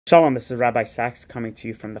Shalom, this is Rabbi Saacks coming to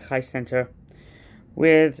you from the Chai Center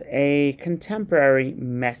with a contemporary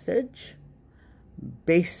message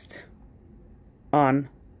based on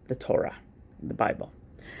the Torah, the Bible.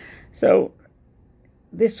 So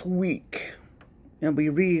this week, we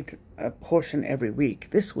read a portion every week.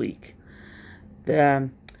 This week,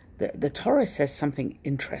 the Torah says something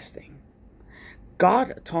interesting.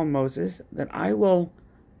 God told Moses that I will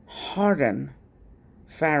harden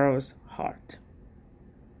Pharaoh's heart.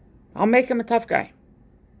 I'll make him a tough guy.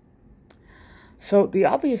 So the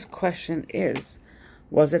obvious question is,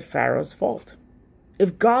 was it Pharaoh's fault?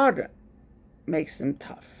 If God makes him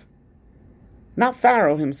tough, not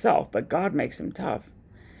Pharaoh himself, but God makes him tough,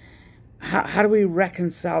 how do we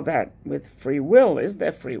reconcile that with free will? Is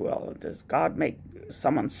there free will? Does God make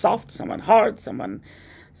someone soft, someone hard, someone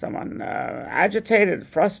agitated,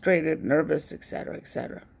 frustrated, nervous, etc.,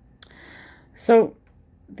 etc.? So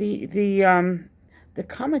the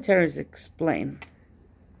commentaries explain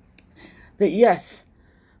that yes,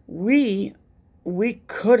 we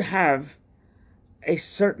could have a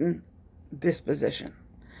certain disposition.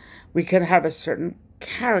 We could have a certain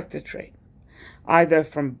character trait, either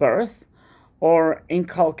from birth or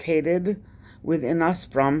inculcated within us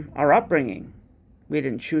from our upbringing. We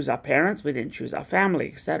didn't choose our parents, we didn't choose our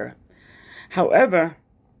family, etc. However,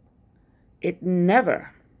 it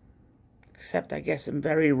never, except I guess in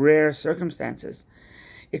very rare circumstances,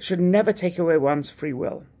 it should never take away one's free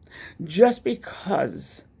will. Just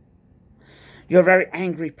because you're a very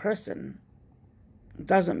angry person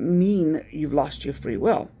doesn't mean you've lost your free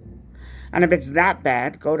will. And if it's that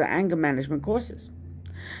bad, go to anger management courses.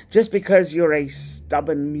 Just because you're a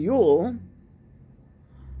stubborn mule,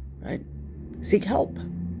 right, seek help.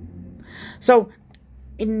 So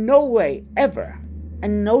in no way, ever,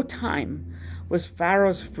 and no time was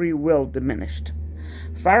Pharaoh's free will diminished.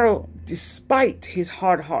 Pharaoh, despite his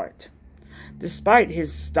hard heart, despite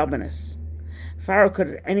his stubbornness, Pharaoh could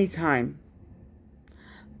at any time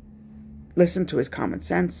listen to his common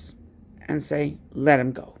sense and say, let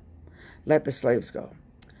him go. Let the slaves go.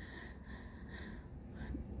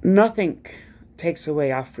 Nothing takes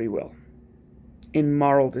away our free will in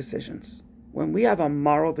moral decisions. When we have a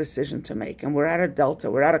moral decision to make and we're at a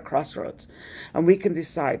delta, we're at a crossroads, and we can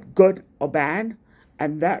decide good or bad,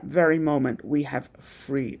 at that very moment we have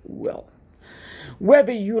free will.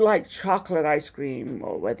 Whether you like chocolate ice cream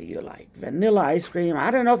or whether you like vanilla ice cream, I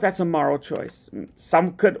don't know if that's a moral choice.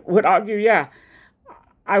 Some would argue, yeah.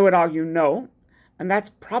 I would argue no. And that's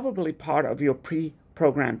probably part of your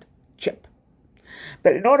pre-programmed chip.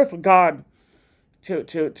 But in order for God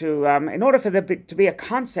in order for there to be a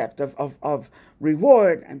concept of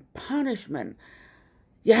reward and punishment,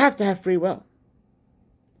 you have to have free will.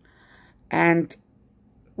 And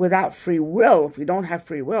without free will, if we don't have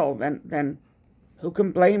free will, then who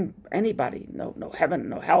can blame anybody? No heaven,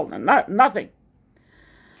 no hell, nothing.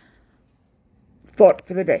 Thought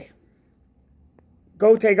for the day.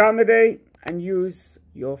 Go take on the day and use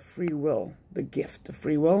your free will, the gift of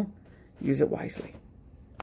free will. Use it wisely.